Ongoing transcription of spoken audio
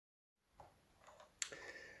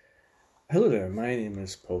Hello there, my name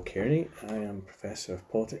is Paul Kearney. I am Professor of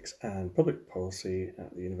Politics and Public Policy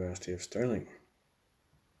at the University of Stirling.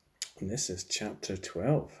 And this is Chapter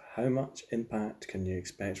 12. How much impact can you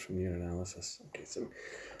expect from your analysis? Okay, so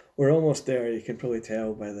we're almost there. You can probably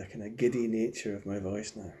tell by the kind of giddy nature of my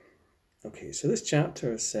voice now. Okay, so this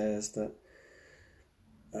chapter says that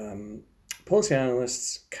policy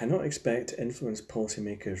analysts cannot expect to influence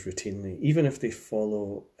policymakers routinely, even if they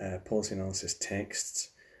follow policy analysis texts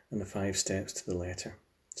and the 5 steps to the letter.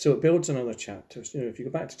 So it builds on other chapters. If you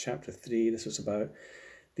go back to chapter 3, this was about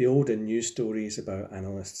the older news stories about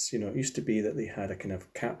analysts. It used to be that they had a kind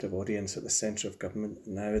of captive audience at the centre of government.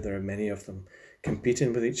 Now there are many of them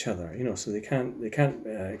competing with each other. So they can't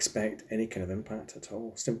expect any kind of impact at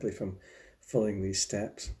all simply from following these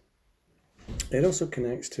steps. It also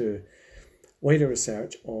connects to wider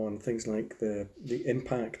research on things like the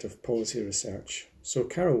impact of policy research. So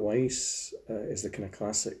Carol Weiss is the kind of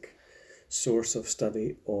classic source of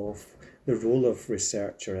study of the role of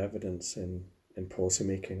research or evidence in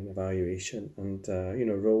policymaking and evaluation. And,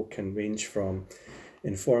 role can range from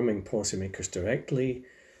informing policymakers directly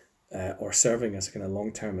or serving as a kind of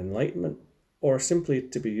long-term enlightenment, or simply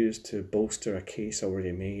to be used to bolster a case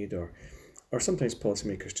already made, or sometimes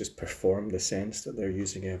policymakers just perform the sense that they're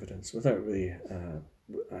using evidence without really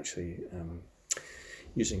actually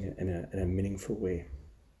using it in a meaningful way.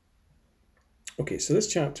 Okay, so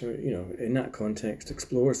this chapter, in that context,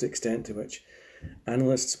 explores the extent to which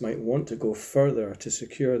analysts might want to go further to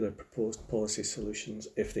secure their proposed policy solutions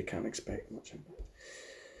if they can't expect much impact.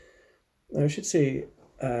 Now, I should say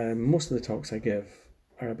most of the talks I give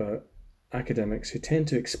are about academics who tend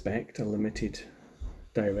to expect a limited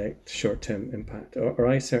direct short-term impact, or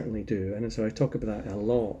I certainly do, and so I talk about that a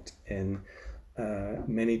lot in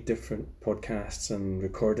many different podcasts and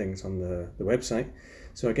recordings on the website.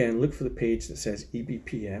 So again, look for the page that says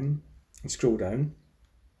EBPM and scroll down,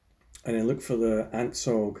 and then look for the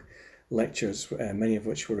ANTSOG lectures, many of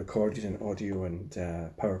which were recorded in audio and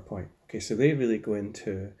PowerPoint. Okay, so they really go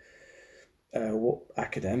into what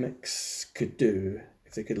academics could do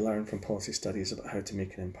if they could learn from policy studies about how to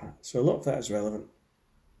make an impact. So a lot of that is relevant.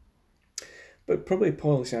 But probably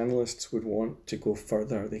policy analysts would want to go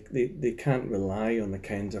further. They can't rely on the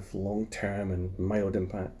kind of long-term and mild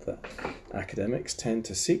impact that academics tend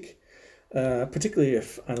to seek, particularly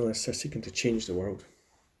if analysts are seeking to change the world.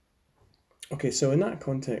 Okay, so in that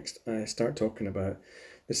context, I start talking about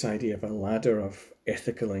this idea of a ladder of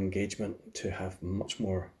ethical engagement to have much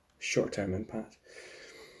more short-term impact.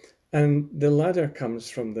 And the ladder comes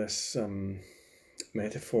from this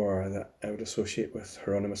metaphor that I would associate with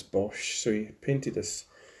Hieronymus Bosch. So he painted this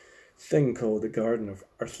thing called the Garden of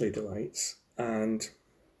Earthly Delights, and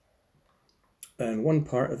one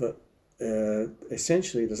part of it,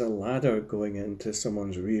 essentially there's a ladder going into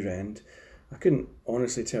someone's rear end. I couldn't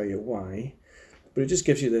honestly tell you why, but it just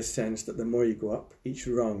gives you this sense that the more you go up each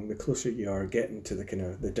rung, the closer you are getting to the kind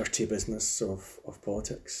of the dirty business of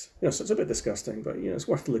politics. So it's a bit disgusting, but it's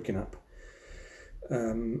worth looking up.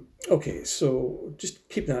 Okay, so just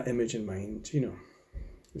keep that image in mind.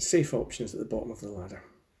 The safe option is at the bottom of the ladder.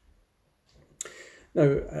 Now,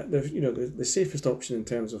 the safest option in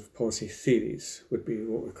terms of policy theories would be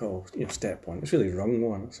what we call, step 1. It's really rung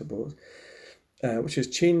 1, I suppose, which is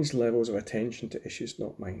change levels of attention to issues,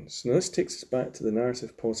 not minds. Now, this takes us back to the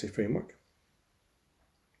narrative policy framework,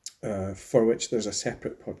 for which there's a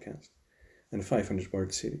separate podcast and a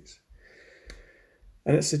 500-word series.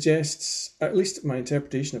 And it suggests, at least my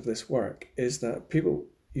interpretation of this work, is that people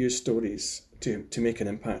use stories to make an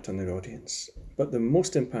impact on their audience. But the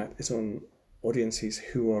most impact is on audiences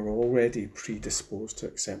who are already predisposed to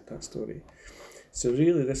accept that story. So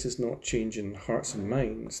really, this is not changing hearts and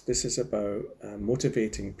minds. This is about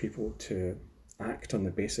motivating people to act on the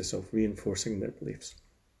basis of reinforcing their beliefs.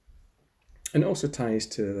 And it also ties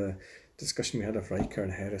to the discussion we had of Riker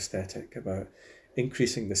and her aesthetic about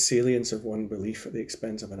increasing the salience of one belief at the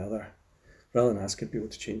expense of another, rather than asking people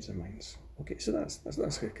to change their minds. Okay, so that's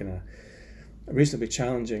a kind of a reasonably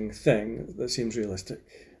challenging thing that seems realistic.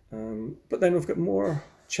 But then we've got more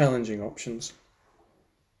challenging options,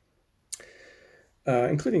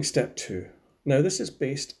 including step 2. Now, this is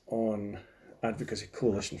based on advocacy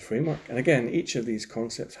coalition framework, and again, each of these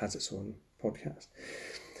concepts has its own podcast.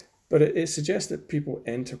 But it suggests that people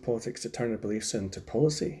enter politics to turn their beliefs into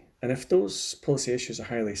policy. And if those policy issues are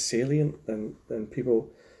highly salient, then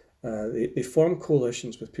people, they form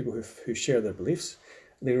coalitions with people who share their beliefs.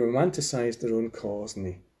 They romanticize their own cause and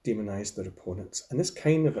they demonize their opponents. And this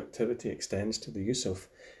kind of activity extends to the use of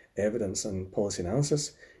evidence and policy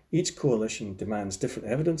analysis. Each coalition demands different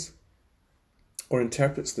evidence or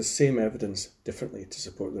interprets the same evidence differently to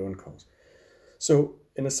support their own cause. So,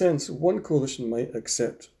 in a sense, one coalition might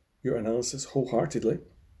accept your analysis wholeheartedly,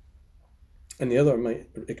 and the other might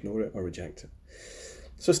ignore it or reject it.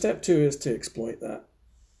 So, step 2 is to exploit that.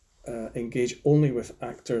 Engage only with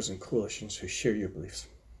actors and coalitions who share your beliefs.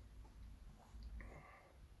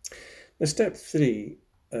 Now, step 3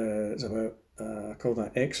 is about, I call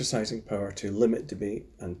that exercising power to limit debate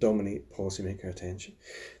and dominate policymaker attention.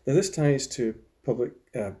 Now, this ties to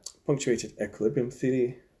punctuated equilibrium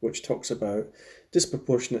theory, which talks about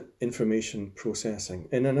disproportionate information processing.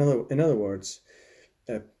 In other words,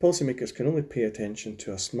 policymakers can only pay attention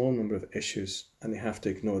to a small number of issues and they have to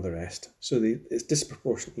ignore the rest. So it's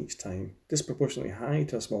disproportionate each time. Disproportionately high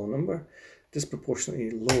to a small number, disproportionately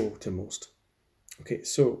low to most. Okay,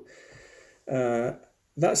 so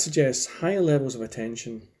that suggests higher levels of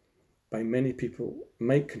attention by many people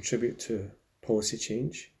might contribute to policy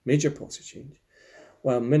change, major policy change,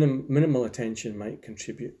 while minimal attention might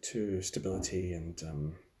contribute to stability and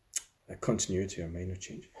continuity or minor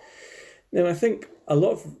change. Now, I think a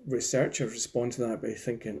lot of researchers respond to that by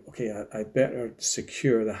thinking, okay, I better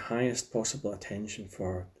secure the highest possible attention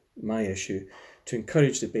for my issue to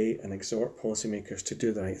encourage debate and exhort policymakers to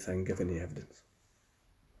do the right thing given the evidence.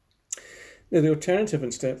 Now, the alternative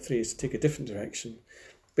in step 3 is to take a different direction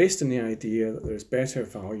based on the idea that there's better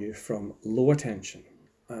value from low attention.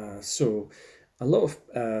 So a lot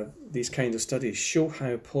of these kinds of studies show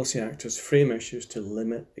how policy actors frame issues to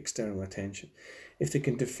limit external attention. If they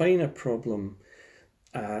can define a problem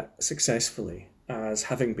successfully as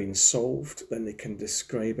having been solved, then they can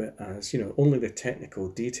describe it as, only the technical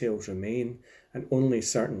details remain and only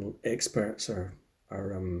certain experts are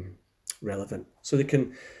relevant. So they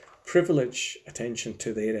can privilege attention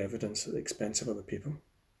to their evidence at the expense of other people.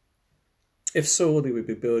 If so, they would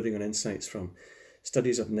be building on insights from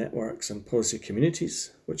studies of networks and policy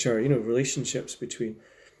communities, which are, relationships between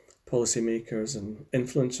policymakers and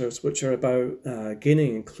influencers, which are about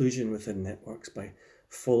gaining inclusion within networks by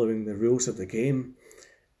following the rules of the game.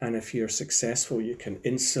 And if you're successful, you can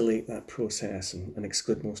insulate that process and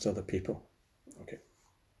exclude most other people. Okay.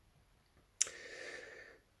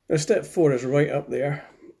 Now, step 4 is right up there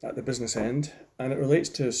at the business end, and it relates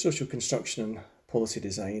to social construction and policy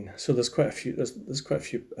design. So there's quite a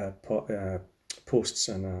few posts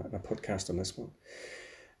and a podcast on this one.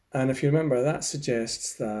 And if you remember, that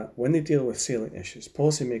suggests that when they deal with salient issues,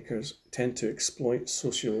 policymakers tend to exploit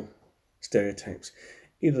social stereotypes,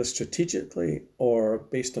 either strategically or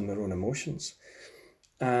based on their own emotions.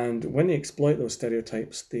 And when they exploit those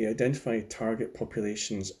stereotypes, they identify target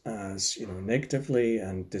populations as, negatively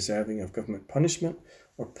and deserving of government punishment,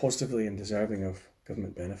 or positively and deserving of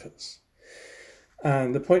government benefits.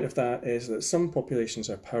 And the point of that is that some populations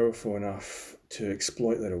are powerful enough to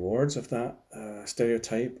exploit the rewards of that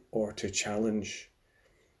stereotype or to challenge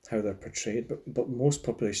how they're portrayed, but most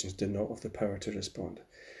populations do not have the power to respond.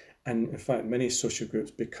 And in fact, many social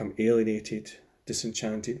groups become alienated,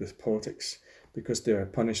 disenchanted with politics because they are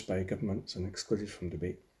punished by governments and excluded from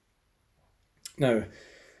debate. Now,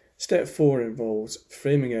 step 4 involves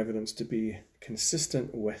framing evidence to be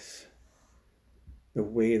consistent with the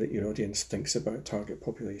way that your audience thinks about target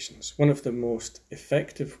populations. One of the most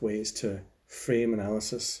effective ways to frame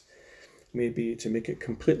analysis may be to make it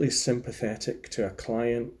completely sympathetic to a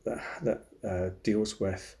client that deals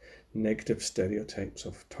with negative stereotypes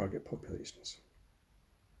of target populations.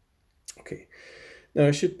 Okay, now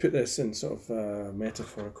I should put this in sort of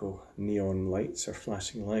metaphorical neon lights or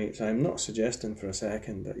flashing lights. I'm not suggesting for a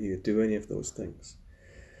second that you do any of those things.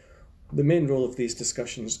 The main role of these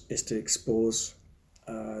discussions is to expose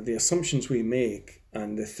the assumptions we make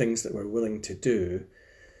and the things that we're willing to do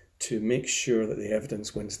to make sure that the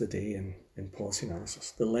evidence wins the day in policy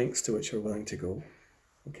analysis, the lengths to which we're willing to go.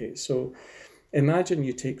 Okay, so imagine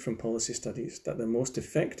you take from policy studies that the most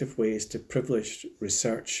effective ways to privilege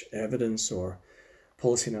research evidence or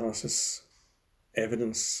policy analysis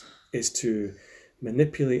evidence is to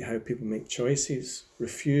manipulate how people make choices,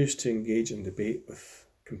 refuse to engage in debate with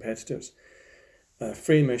competitors,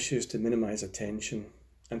 frame issues to minimize attention,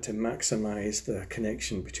 and to maximize the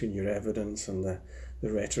connection between your evidence and the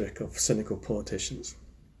rhetoric of cynical politicians.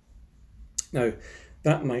 Now,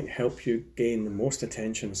 that might help you gain the most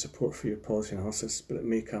attention and support for your policy analysis, but it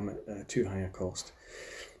may come at too high a cost.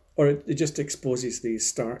 Or it just exposes these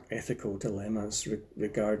stark ethical dilemmas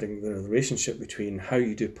regarding the relationship between how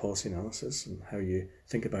you do policy analysis and how you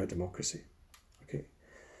think about democracy. Okay.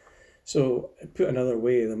 So, put another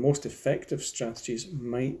way, the most effective strategies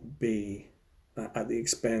might be at the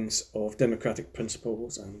expense of democratic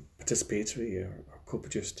principles and participatory or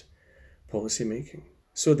co-produced policy making.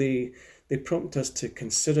 So they prompt us to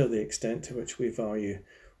consider the extent to which we value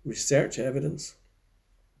research evidence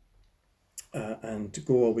and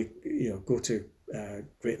go to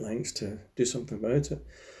great lengths to do something about it,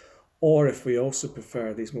 or if we also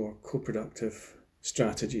prefer these more co-productive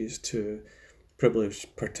strategies to privilege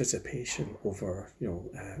participation over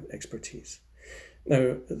expertise.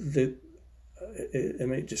 Now, it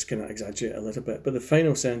might just kind of exaggerate a little bit, but the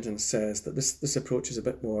final sentence says that this approach is a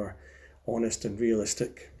bit more honest and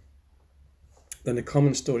realistic than the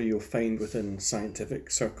common story you'll find within scientific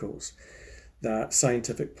circles, that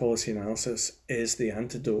scientific policy analysis is the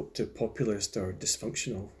antidote to populist or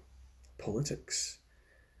dysfunctional politics.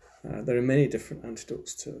 There are many different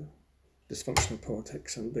antidotes to dysfunctional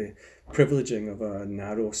politics, and the privileging of a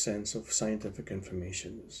narrow sense of scientific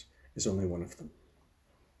information is only one of them.